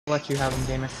let you have them,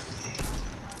 gamer.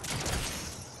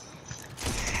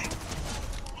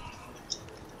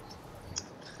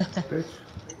 Bitch.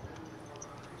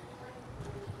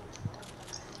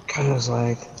 Kind of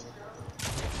like.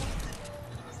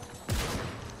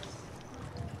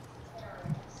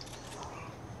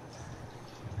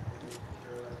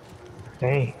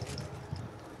 Dang.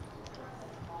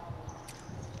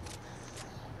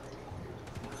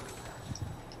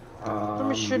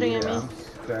 Somebody's shooting at me. I'm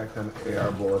stacked on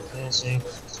AR bullets. Yeah, see.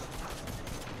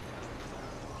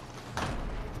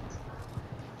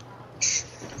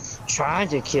 Trying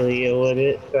to kill you with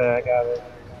it, but I got it.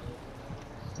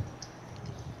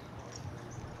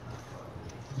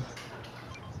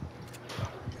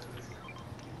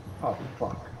 Oh,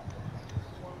 fuck.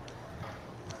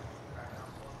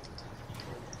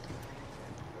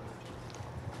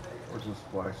 Where's the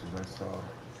splashes I saw?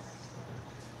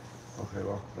 Okay,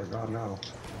 well, they're gone now.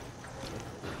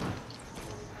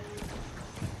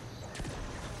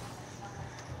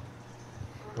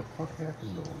 What the fuck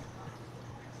happened to them?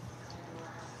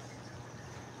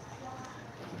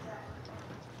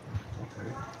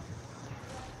 Okay.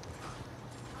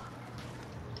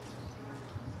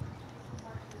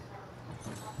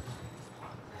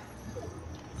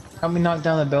 Help me knock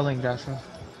down the building, Joshua.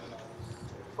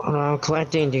 I'm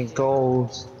collecting the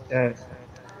gold.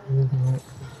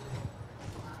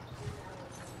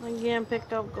 Again,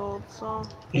 picked up gold, so.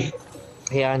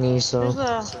 Yeah, I need some.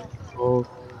 There's a Gold.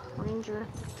 ranger.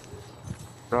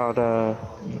 Got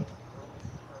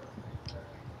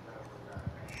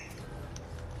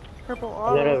Purple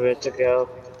a little auto. bit to go.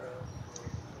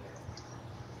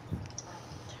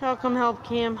 I'll come help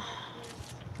Cam. I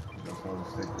guess I'll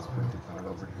just take this 55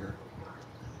 over here.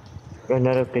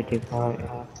 Another 55.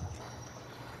 Yeah.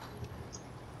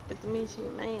 Get the meaty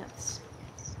mats.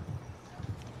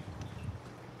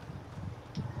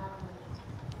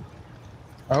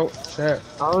 Oh, shit.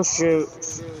 Oh shoot.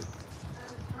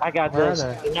 I got Where are this.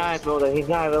 they? He's not a builder. He's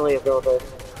not really a builder.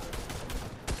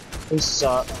 He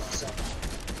sucks.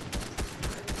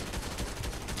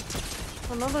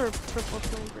 Another purple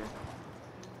ranger.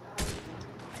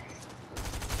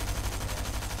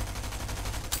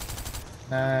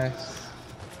 Nice.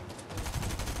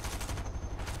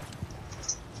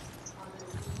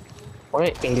 What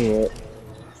an idiot.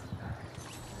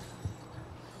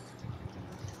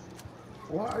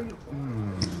 Why are you?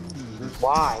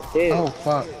 Why, dude? Oh,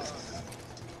 fuck.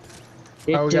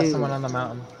 Oh, we got someone on the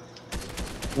mountain.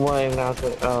 What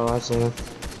mountain? Oh, I see him.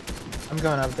 I'm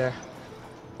going up there.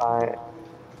 Alright.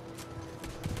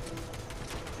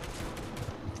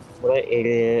 What an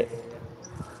idiot.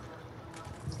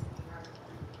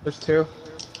 There's two.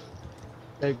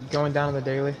 They're going down to the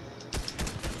daily.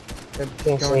 They're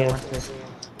Can't see going him. north here.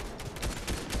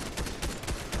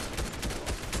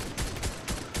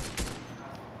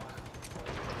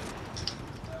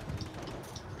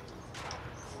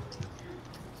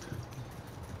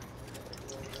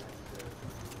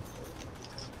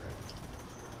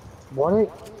 What an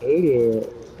idiot.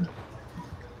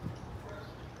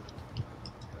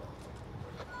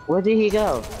 Where did he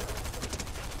go?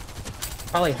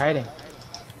 Probably hiding.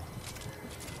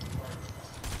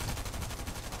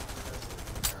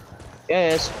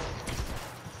 Yes.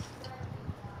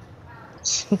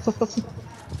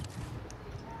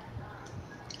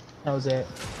 That was it.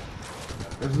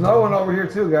 There's no one over here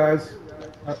too, guys.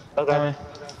 Oh, Okay. coming.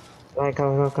 Alright,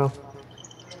 come.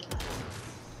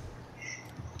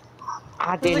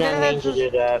 I There's did a not guy that mean to just- do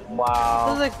that.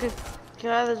 Wow. There's like a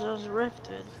guy that just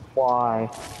rifted. Why?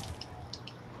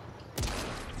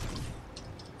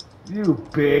 You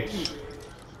bitch.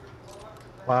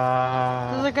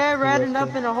 Wow. There's a guy riding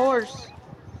up in a horse.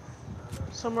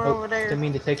 Somewhere Oh, over there. didn't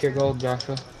mean to take your gold,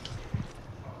 Joshua.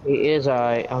 He is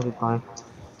alright. I'll be fine.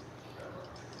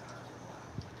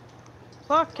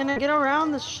 Fuck, can I get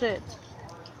around this shit?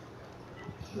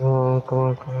 Oh, come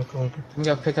on. I'm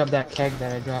gonna pick up that keg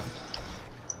that I dropped.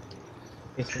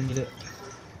 In case we need it.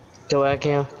 Go back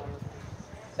here.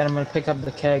 Then I'm gonna pick up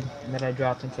the keg that I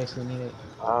dropped in case we need it.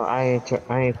 I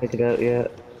ain't picked it up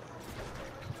yet.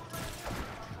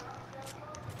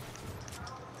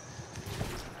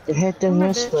 It hit the Come here,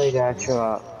 misplay bitch. that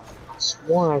truck. I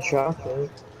swore I dropped it.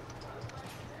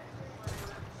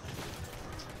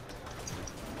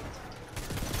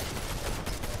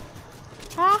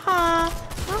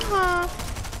 Haha.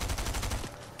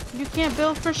 You can't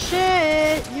build for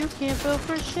shit. You can't build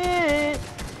for shit.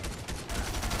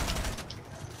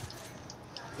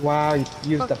 Wow, you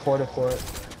used the porta for it.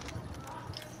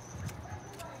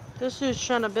 This dude's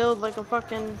trying to build like a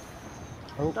fucking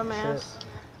Oh, dumbass. shit.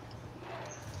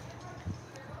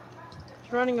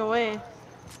 He's running away.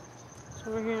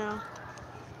 Over here now.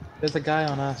 There's a guy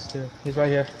on us too. He's right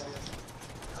here.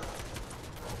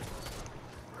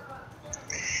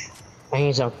 I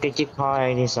need some kitty pie,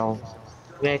 I need some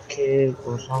red cake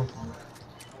or something.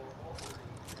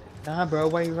 Nah, bro,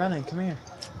 why are you running? Come here.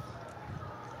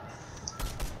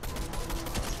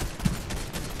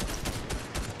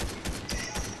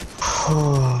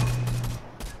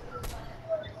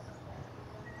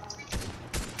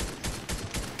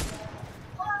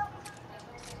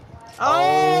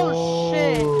 Oh,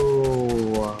 shit!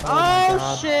 Oh my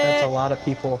God, Shit! that's a lot of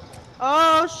people.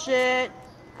 Oh shit!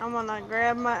 I'm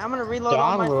gonna reload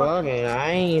all I'm my fucking. running,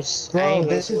 I Bro, ain't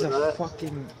this is a that.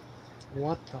 fucking...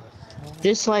 What the fuck?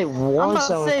 This like I'm was about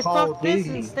to on say Call of fuck this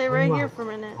and Duty. stay Oh right my here for a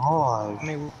minute. I gosh.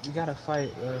 mean, we gotta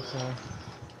fight, so...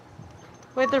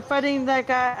 Wait, they're fighting that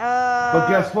guy. But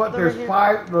guess what? They're right There's here.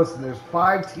 5. Listen, there's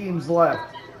 5 teams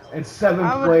left and 7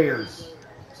 I would- players.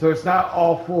 So it's not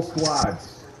all full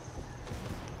squads.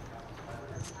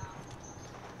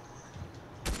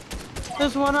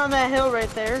 There's one on that hill right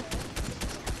there.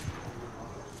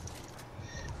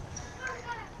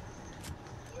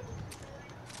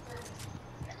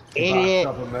 Idiot.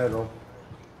 Boxed up in the middle.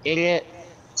 Idiot.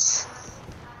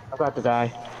 I'm about to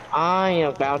die. I am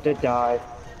about to die.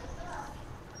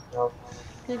 No.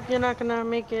 You're not gonna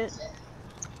make it.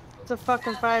 It's a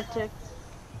fucking 5-tick.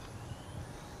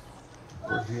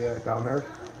 Where's he at? Down there?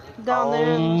 Down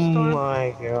there in the Oh storm.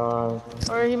 my god.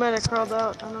 Or he might have crawled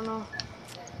out. I don't know.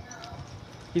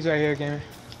 He's right here, gamer.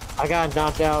 I got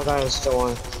knocked out by the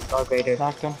storm. Okay,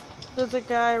 Knocked him. There's a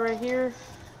guy right here.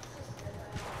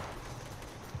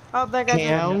 Oh, that guy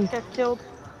Cam? just got killed.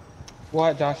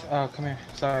 What, Josh? Oh, come here.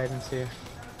 Sorry, I didn't see you.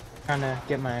 Trying to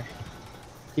get my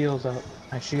heals up.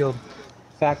 My shield.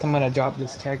 In fact, I'm gonna drop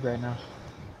this keg right now.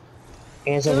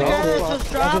 And so The guy that oh, just that's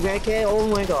a dropped? red kid? Oh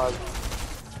my god.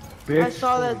 Bitch. I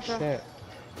saw that. Holy shit.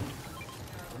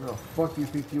 Where the fuck do you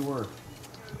think you were?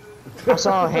 I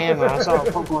saw a hammer. I saw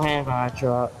a purple hammer I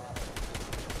dropped.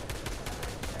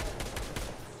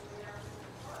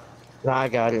 No, I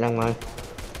got it, never mind.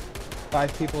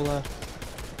 5 people left.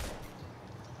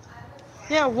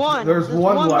 Yeah, one. There's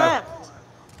one left.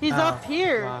 He's Oh, up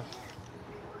here. wow.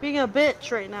 Being a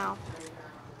bitch right now.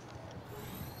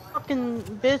 Fucking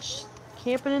bitch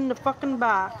camping in the fucking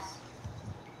box.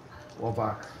 Well,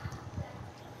 box.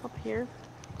 Up here.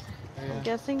 Yeah. I'm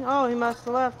guessing. Oh, he must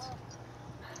have left.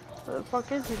 Where the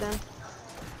fuck is he then?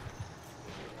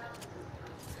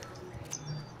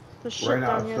 There's shit Right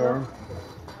now, down here Storm.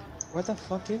 What the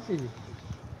fuck is he?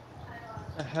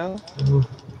 The hell?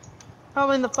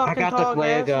 Probably in the fucking got the tall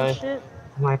flare grass and gun. shit.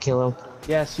 I might kill him.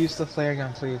 Yes, use the flare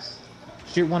gun, please.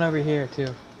 Shoot one over here,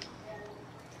 too.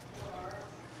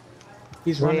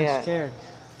 He's Where running at? scared.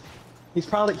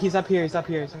 He's up here, he's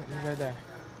right there.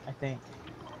 I think.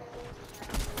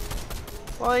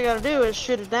 All you gotta do is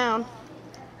shoot it down.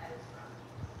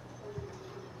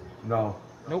 No.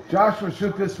 Nope. Joshua,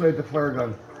 shoot this way with the flare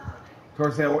gun.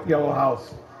 Towards that yellow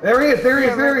house. There he is, there he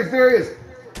is, there he is, there he is.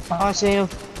 Oh, I see him.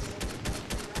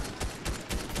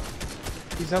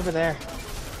 He's over there.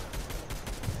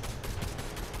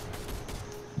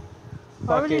 Why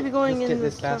Fuck would he it, be going let's in get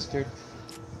this this bastard.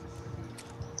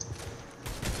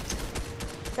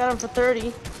 Got him for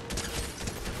 30.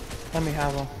 Let me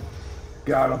have him.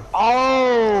 Got him.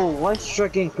 Oh, let's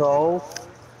freaking go.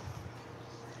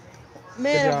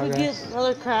 Man, job, if we guys. get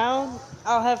another crown,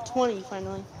 I'll have 20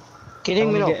 finally. Kidding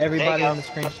I'm me? gonna No. get everybody There on you the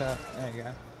screenshot. There you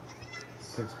go.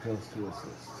 6 kills, 2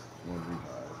 assists. 1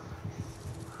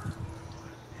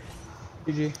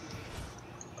 revive. GG.